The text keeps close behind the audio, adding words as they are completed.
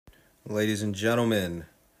Ladies and gentlemen,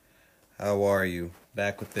 how are you?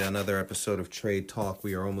 Back with another episode of Trade Talk.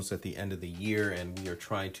 We are almost at the end of the year and we are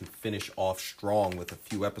trying to finish off strong with a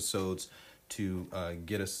few episodes to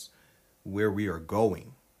get us where we are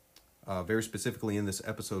going. Very specifically in this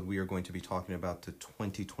episode, we are going to be talking about the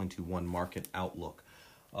 2021 market outlook.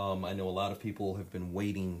 I know a lot of people have been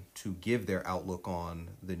waiting to give their outlook on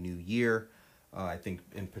the new year. I think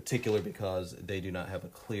in particular because they do not have a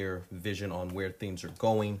clear vision on where things are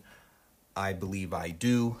going. I believe I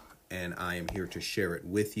do, and I am here to share it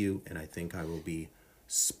with you, and I think I will be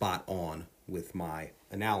spot on with my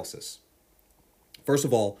analysis. First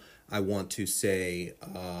of all, I want to say,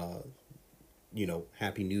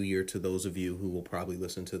 Happy New Year to those of you who will probably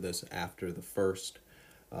listen to this after the first.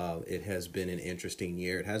 It has been an interesting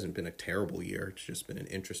year. It hasn't been a terrible year. It's just been an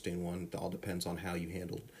interesting one. It all depends on how you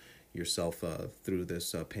handled yourself through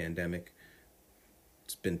this pandemic.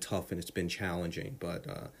 It's been tough and it's been challenging,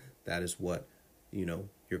 but that is what,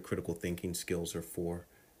 your critical thinking skills are for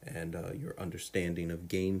and your understanding of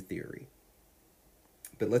game theory.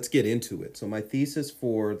 But let's get into it. So my thesis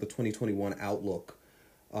for the 2021 outlook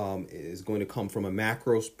is going to come from a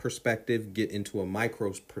macro perspective, get into a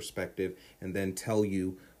micro perspective, and then tell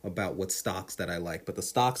you about what stocks that I like. But the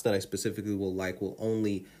stocks that I specifically will like will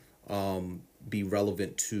only be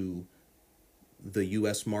relevant to the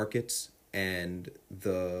U.S. markets and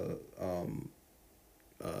the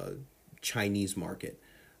Chinese market.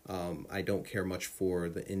 I don't care much for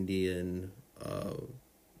the Indian,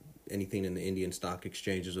 anything in the Indian stock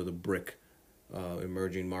exchanges or the BRIC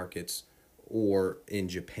emerging markets, or in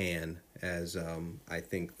Japan, as I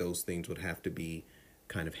think those things would have to be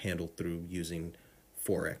kind of handled through using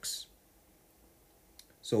Forex.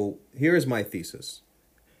 So here is my thesis.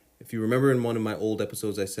 If you remember in one of my old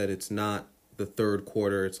episodes, I said it's not the third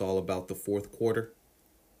quarter, it's all about the fourth quarter.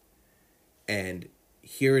 And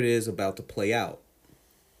here it is about to play out.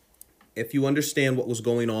 If you understand what was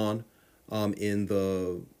going on in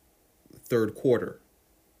the third quarter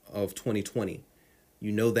of 2020,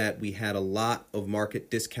 you know that we had a lot of market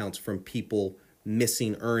discounts from people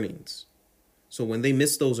missing earnings. So when they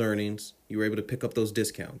missed those earnings, you were able to pick up those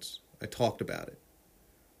discounts. I talked about it.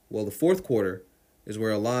 Well, the fourth quarter is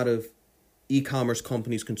where a lot of e-commerce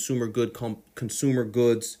companies, consumer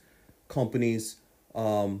goods companies,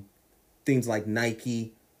 things like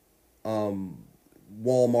Nike,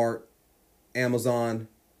 Walmart, Amazon,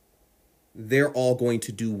 they're all going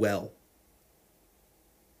to do well.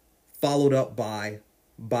 Followed up by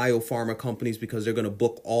biopharma companies because they're going to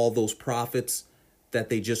book all those profits that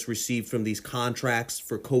they just received from these contracts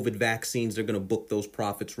for COVID vaccines. They're going to book those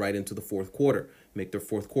profits right into the fourth quarter, make their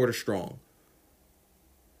fourth quarter strong.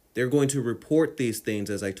 They're going to report these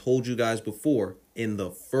things, as I told you guys before, in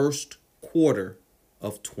the first quarter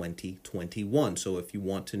of 2021. So if you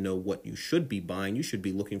want to know what you should be buying, you should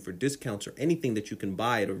be looking for discounts or anything that you can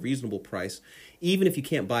buy at a reasonable price. Even if you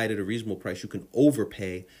can't buy it at a reasonable price, you can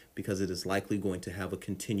overpay because it is likely going to have a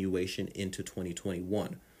continuation into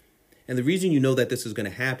 2021. And the reason you know that this is going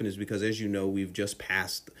to happen is because, as you know, we've just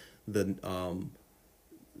passed the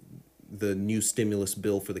new stimulus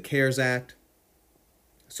bill for the CARES Act.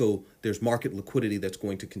 So there's market liquidity that's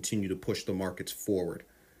going to continue to push the markets forward.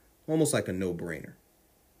 Almost like a no-brainer.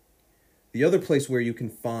 The other place where you can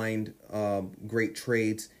find great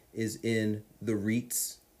trades is in the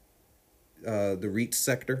REITs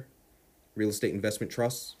sector, real estate investment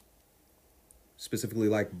trusts, specifically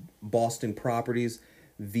like Boston Properties,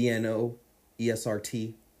 VNO,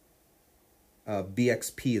 ESRT.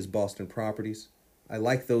 BXP is Boston Properties. I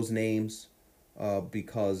like those names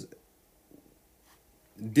because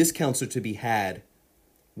discounts are to be had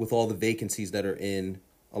with all the vacancies that are in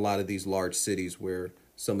a lot of these large cities where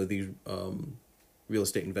some of these real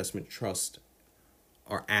estate investment trusts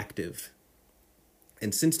are active.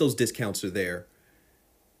 And since those discounts are there,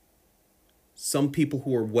 some people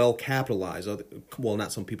who are well capitalized, well,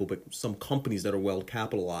 not some people, but some companies that are well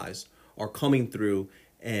capitalized are coming through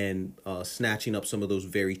and snatching up some of those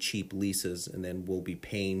very cheap leases, and then will be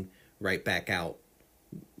paying right back out,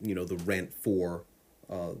 the rent for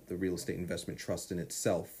the real estate investment trust in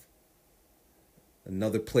itself.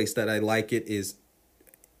 Another place that I like it is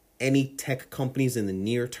any tech companies in the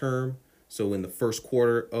near term. So in the first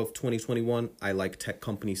quarter of 2021, I like tech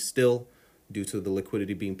companies still due to the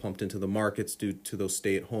liquidity being pumped into the markets, due to those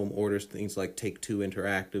stay-at-home orders, things like Take-Two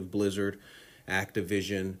Interactive, Blizzard,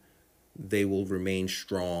 Activision. They will remain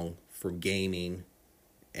strong for gaming,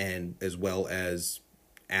 and as well as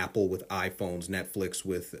Apple with iPhones, Netflix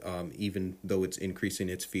with, even though it's increasing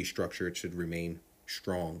its fee structure, it should remain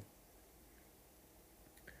strong.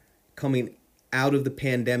 Coming out of the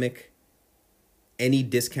pandemic, Any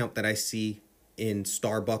discount that I see in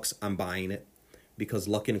Starbucks, I'm buying it, because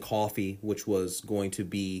Luckin Coffee, which was going to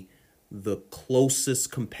be the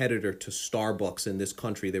closest competitor to Starbucks in this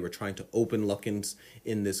country, they were trying to open Luckin's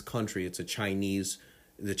in this country. It's the Chinese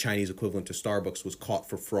equivalent to Starbucks, was caught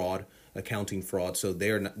for fraud, accounting fraud. So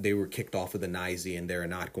they were kicked off of the NYSE, and they're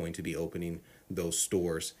not going to be opening those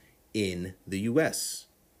stores in the U.S.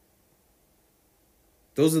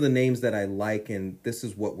 Those are the names that I like, and this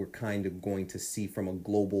is what we're kind of going to see from a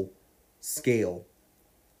global scale.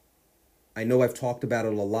 I know I've talked about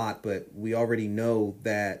it a lot, but we already know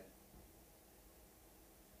that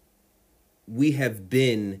we have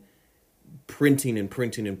been printing and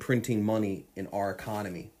printing and printing money in our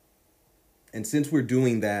economy. And since we're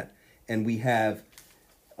doing that, and we have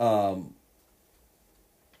a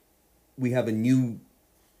new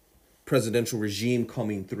presidential regime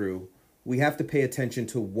coming through, we have to pay attention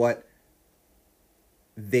to what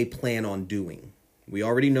they plan on doing. We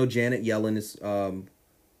already know Janet Yellen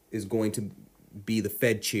is going to be the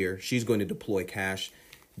Fed chair. She's going to deploy cash.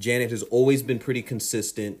 Janet has always been pretty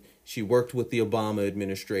consistent. She worked with the Obama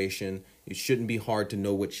administration. It shouldn't be hard to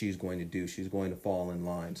know what she's going to do. She's going to fall in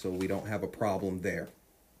line, so we don't have a problem there.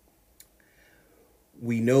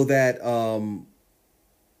 We know that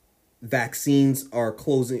vaccines are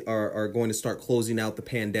going to start closing out the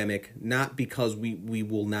pandemic, not because we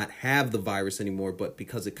will not have the virus anymore, but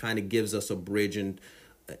because it kind of gives us a bridge and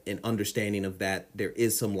an understanding of that there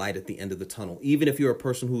is some light at the end of the tunnel. Even if you're a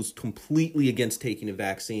person who's completely against taking a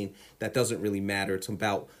vaccine, that doesn't really matter. It's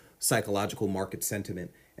about psychological market sentiment.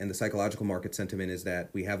 And the psychological market sentiment is that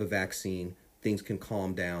we have a vaccine, things can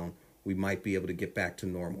calm down, we might be able to get back to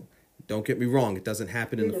normal. Don't get me wrong, it doesn't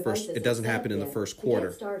happen in the first quarter.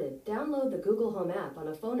 To get started, download the Google Home app on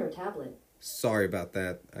a phone or tablet. Sorry about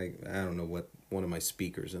that. I don't know what one of my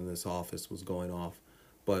speakers in this office was going off,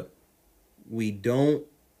 but we don't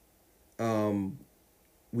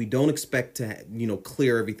expect to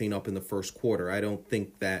clear everything up in the first quarter. I don't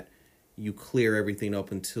think that you clear everything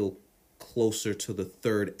up until closer to the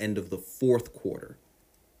third end of the fourth quarter.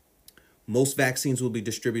 Most vaccines will be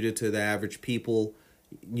distributed to the average people,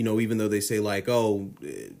 even though they say like, oh,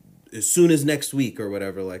 as soon as next week or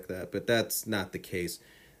whatever like that. But that's not the case.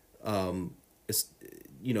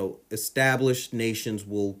 Established nations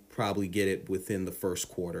will probably get it within the first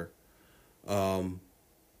quarter.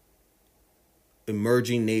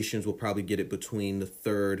 Emerging nations will probably get it between the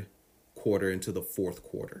third quarter into the fourth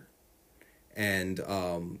quarter. And,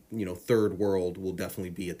 third world will definitely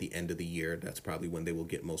be at the end of the year. That's probably when they will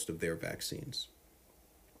get most of their vaccines.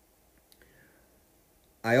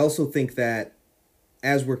 I also think that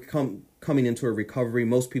as we're coming into a recovery,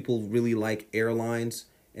 most people really like airlines,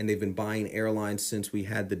 and they've been buying airlines since we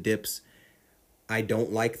had the dips. I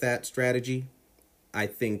don't like that strategy. I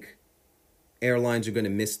think airlines are going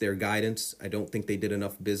to miss their guidance. I don't think they did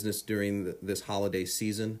enough business during this holiday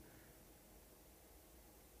season.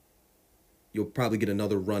 You'll probably get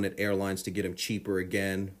another run at airlines to get them cheaper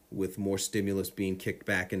again, with more stimulus being kicked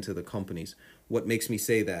back into the companies. What makes me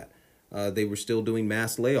say that? They were still doing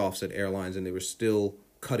mass layoffs at airlines, and they were still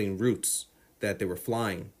cutting routes that they were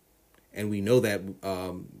flying. And we know that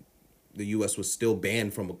the U.S. was still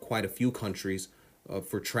banned from quite a few countries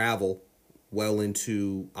for travel well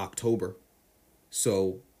into October.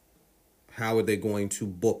 So how are they going to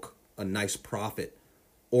book a nice profit,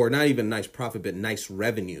 or not even nice profit, but nice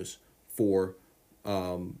revenues for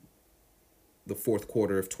the fourth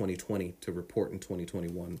quarter of 2020 to report in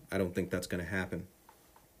 2021? I don't think that's going to happen.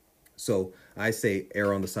 So I say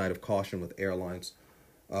err on the side of caution with airlines.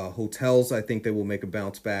 Hotels, I think they will make a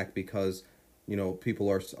bounce back because, people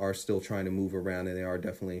are still trying to move around, and they are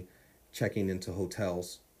definitely checking into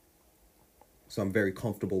hotels. So I'm very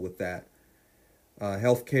comfortable with that.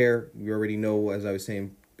 Healthcare, we already know, as I was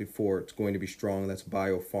saying before, it's going to be strong. That's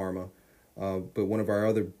biopharma. But one of our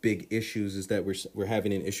other big issues is that we're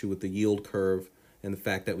having an issue with the yield curve and the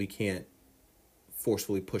fact that we can't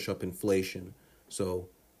forcefully push up inflation. So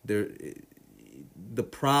the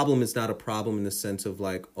problem is not a problem in the sense of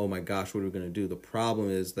like, oh my gosh, what are we going to do? The problem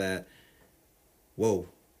is that,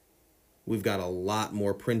 we've got a lot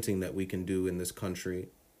more printing that we can do in this country,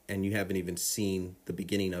 and you haven't even seen the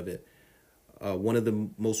beginning of it. One of the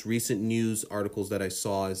most recent news articles that I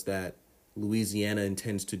saw is that Louisiana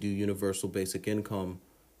intends to do universal basic income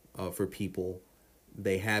for people.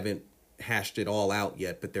 They haven't hashed it all out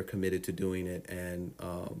yet, but they're committed to doing it, and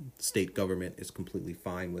state government is completely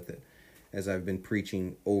fine with it. As I've been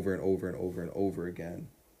preaching over and over and over and over again,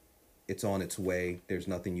 it's on its way. There's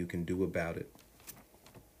nothing you can do about it.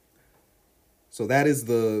 So that is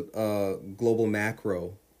the global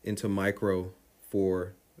macro into micro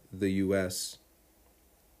for the U.S.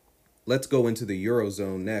 let's go into the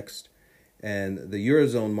Eurozone next. And the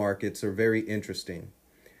Eurozone markets are very interesting.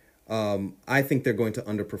 I think they're going to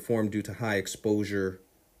underperform due to high exposure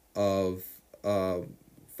of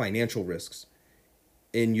financial risks.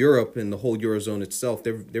 In Europe and the whole Eurozone itself,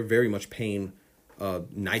 they're very much paying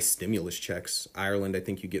nice stimulus checks. Ireland, I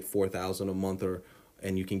think you get 4,000 a month,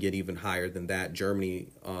 and you can get even higher than that. Germany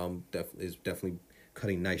is definitely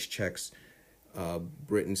cutting nice checks.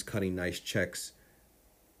 Britain's cutting nice checks.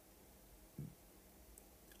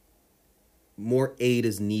 More aid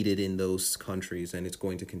is needed in those countries, and it's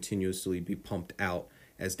going to continuously be pumped out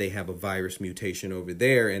as they have a virus mutation over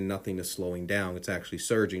there, and nothing is slowing down. It's actually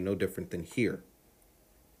surging, no different than here,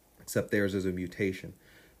 except theirs is a mutation.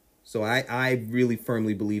 So I really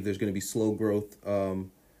firmly believe there's going to be slow growth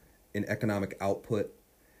in economic output.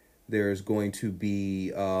 There's going to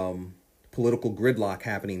be political gridlock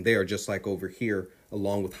happening there, just like over here,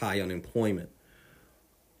 along with high unemployment.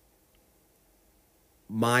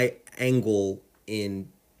 My angle in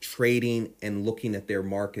trading and looking at their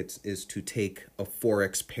markets is to take a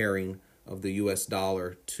forex pairing of the US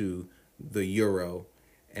dollar to the euro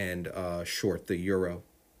and short the euro.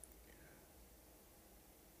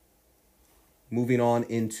 Moving on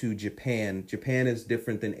into Japan. Japan is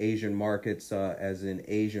different than Asian markets, as in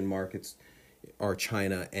Asian markets are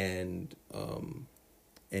China and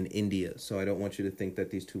India. So I don't want you to think that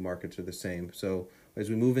these two markets are the same. So as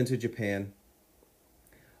we move into Japan,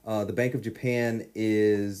 the Bank of Japan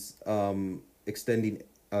is extending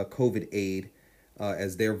COVID aid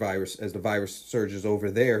as the virus surges over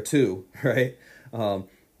there too, right?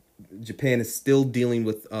 Japan is still dealing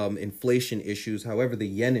with inflation issues. However, the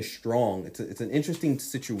yen is strong. It's an interesting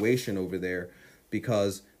situation over there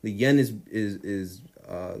because the yen is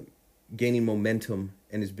gaining momentum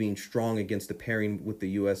and is being strong against the pairing with the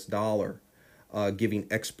US dollar, giving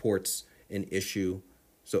exports an issue.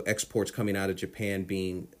 So exports coming out of Japan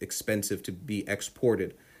being expensive to be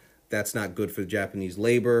exported. That's not good for Japanese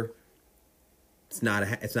labor. It's not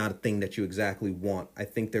a thing that you exactly want. I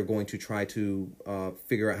think they're going to try to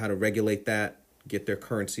figure out how to regulate that, get their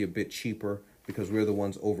currency a bit cheaper, because we're the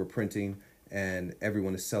ones overprinting and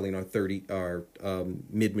everyone is selling our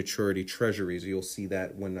mid-maturity treasuries. You'll see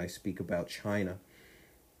that when I speak about China.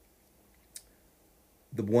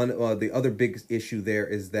 The other big issue there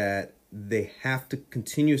is that they have to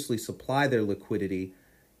continuously supply their liquidity,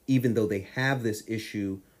 even though they have this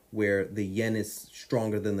issue where the yen is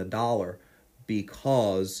stronger than the dollar,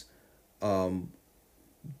 because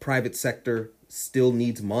private sector still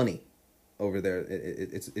needs money over there.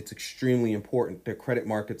 It's extremely important. Their credit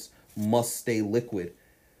markets must stay liquid.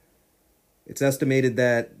 It's estimated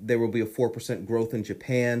that there will be a 4% growth in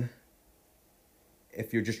Japan.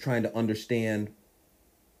 If you're just trying to understand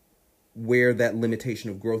where that limitation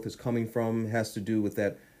of growth is coming from, it has to do with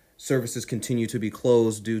that services continue to be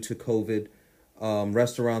closed due to COVID.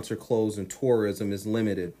 Restaurants are closed and tourism is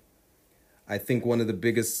limited. I think one of the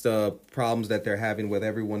biggest problems that they're having with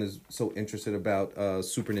everyone is so interested about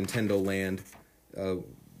Super Nintendo Land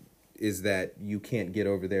is that you can't get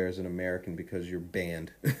over there as an American because you're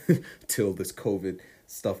banned till this COVID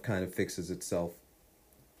stuff kind of fixes itself.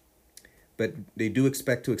 But they do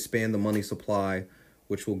expect to expand the money supply,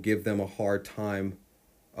 which will give them a hard time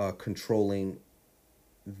controlling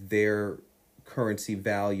their currency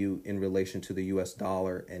value in relation to the US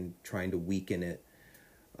dollar and trying to weaken it.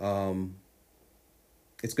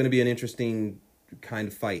 It's going to be an interesting kind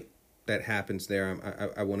of fight that happens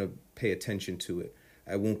there. I want to pay attention to it.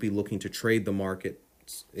 I won't be looking to trade the market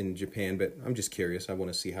in Japan, but I'm just curious. I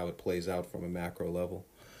want to see how it plays out from a macro level.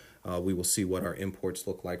 We will see what our imports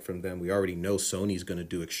look like from them. We already know Sony's going to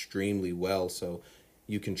do extremely well, so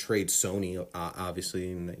you can trade Sony,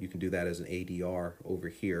 obviously, and you can do that as an ADR over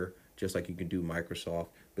here, just like you can do Microsoft.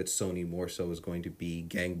 But Sony more so is going to be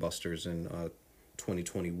gangbusters in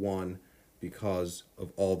 2021 because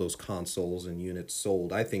of all those consoles and units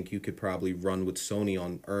sold. I think you could probably run with Sony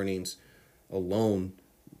on earnings alone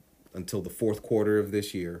until the fourth quarter of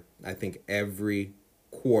this year. I think every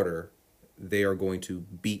quarter they are going to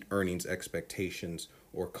beat earnings expectations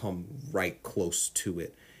or come right close to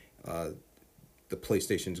it. The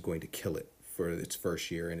PlayStation is going to kill it for its first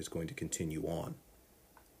year and it's going to continue on.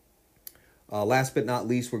 Last but not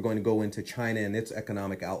least, we're going to go into China and its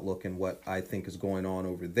economic outlook and what I think is going on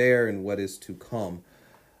over there and what is to come.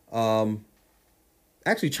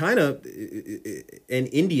 Actually, China and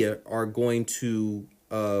India are going to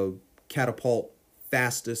catapult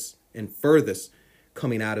fastest and furthest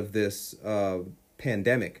coming out of this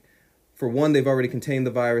pandemic. For one, they've already contained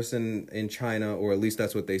the virus in China, or at least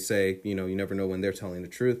that's what they say. You know, you never know when they're telling the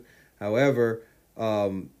truth. However,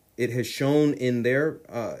 it has shown in their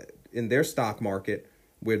in their stock market,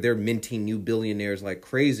 where they're minting new billionaires like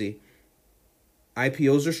crazy.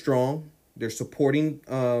 IPOs are strong. They're supporting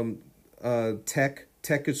tech.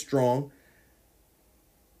 Tech is strong.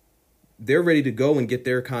 They're ready to go and get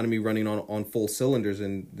their economy running on full cylinders,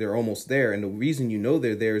 and they're almost there. And the reason you know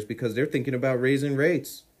they're there is because they're thinking about raising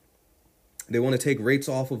rates. They want to take rates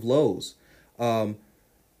off of lows. No,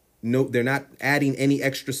 they're not adding any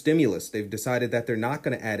extra stimulus. They've decided that they're not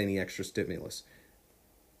going to add any extra stimulus.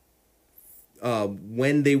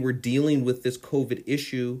 When they were dealing with this COVID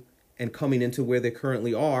issue and coming into where they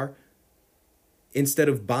currently are, instead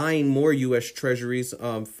of buying more U.S. treasuries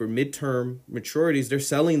for midterm maturities, they're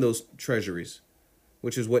selling those treasuries,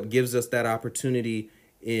 which is what gives us that opportunity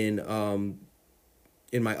in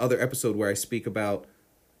my other episode where I speak about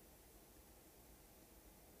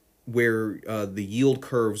where the yield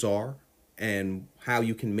curves are and how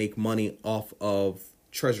you can make money off of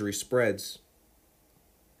treasury spreads.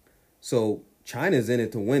 So China's in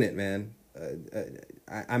it to win it, man.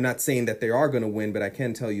 I'm not saying that they are going to win, but I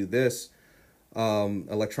can tell you this.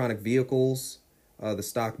 Electronic vehicles, the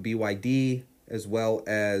stock BYD, as well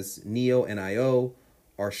as NIO and IO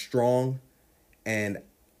are strong. And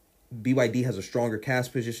BYD has a stronger cash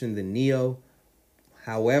position than NIO.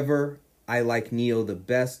 However, I like NIO the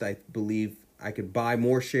best. I believe I could buy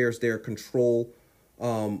more shares there, control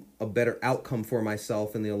a better outcome for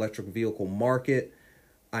myself in the electric vehicle market.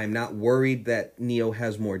 I'm not worried that NIO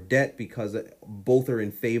has more debt because both are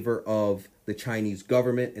in favor of the Chinese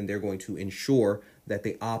government, and they're going to ensure that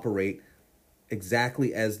they operate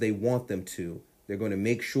exactly as they want them to. They're going to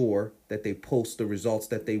make sure that they post the results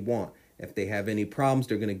that they want. If they have any problems,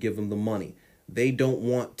 they're going to give them the money. They don't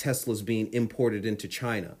want Teslas being imported into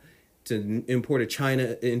China. To import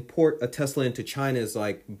a Tesla into China is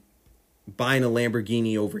like buying a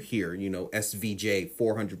Lamborghini over here, SVJ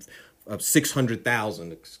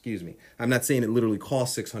 600,000, excuse me. I'm not saying it literally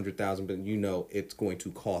costs 600,000, but it's going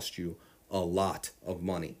to cost you a lot of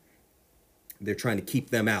money. They're trying to keep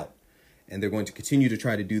them out, and they're going to continue to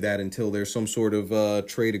try to do that until there's some sort of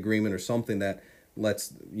trade agreement or something that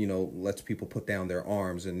lets people put down their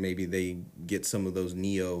arms, and maybe they get some of those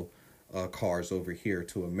NIO cars over here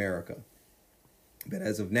to America. But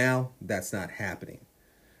as of now, that's not happening.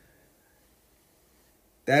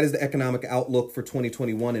 That is the economic outlook for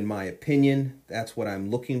 2021, in my opinion. That's what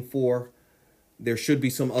I'm looking for. There should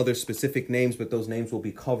be some other specific names, but those names will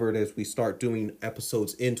be covered as we start doing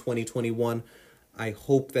episodes in 2021. I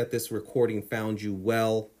hope that this recording found you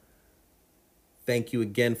well. Thank you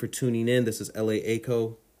again for tuning in. This is L.A.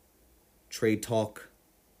 Aco, Trade Talk.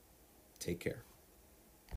 Take care.